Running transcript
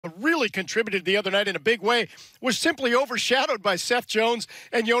really contributed the other night in a big way, was simply overshadowed by Seth Jones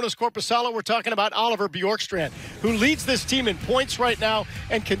and Jonas Korpisalo. We're talking about Oliver Bjorkstrand, who leads this team in points right now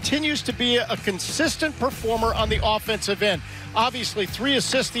and continues to be a consistent performer on the offensive end. Obviously, 3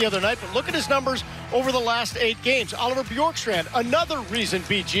 assists the other night, but look at his numbers over the last 8 games. Oliver Bjorkstrand, another reason,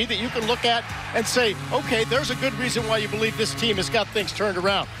 BG, that you can look at and say, okay, there's a good reason why you believe this team has got things turned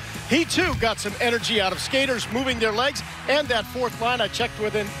around. He, too, got some energy out of skaters moving their legs, and that fourth line, I checked in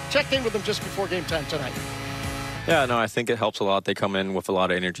with him just before game time tonight. Yeah, no, I think it helps a lot. They come in with a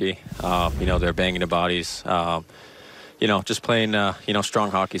lot of energy. They're banging their bodies. Just playing,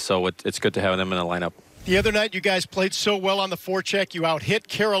 strong hockey, so it's good to have them in the lineup. The other night, you guys played so well on the forecheck. You out-hit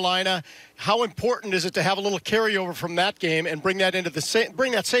Carolina. How important is it to have a little carryover from that game and bring that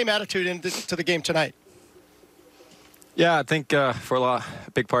that same attitude into the game tonight? Yeah, I think for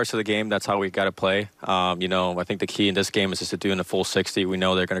big parts of the game, that's how we got to play. I think the key in this game is just to do in the full 60. We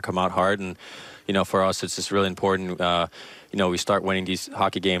know they're going to come out hard, and for us, it's just really important. We start winning these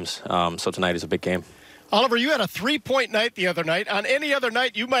hockey games. So tonight is a big game. Oliver, you had a 3-point night the other night. On any other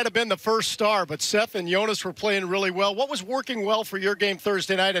night, you might have been the first star, but Seth and Jonas were playing really well. What was working well for your game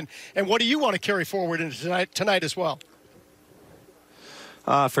Thursday night, and what do you want to carry forward into tonight as well?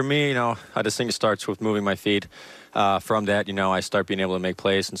 For me, I just think it starts with moving my feet. From that, I start being able to make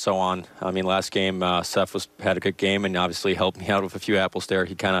plays and so on. I mean, last game, Seth had a good game and obviously helped me out with a few apples there.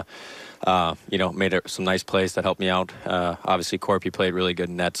 He kind of, made some nice plays that helped me out. Obviously, Corpy played really good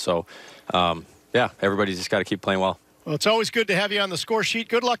in net, so... yeah, everybody's just got to keep playing well. Well, it's always good to have you on the score sheet.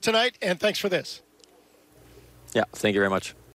 Good luck tonight, and thanks for this. Yeah, thank you very much.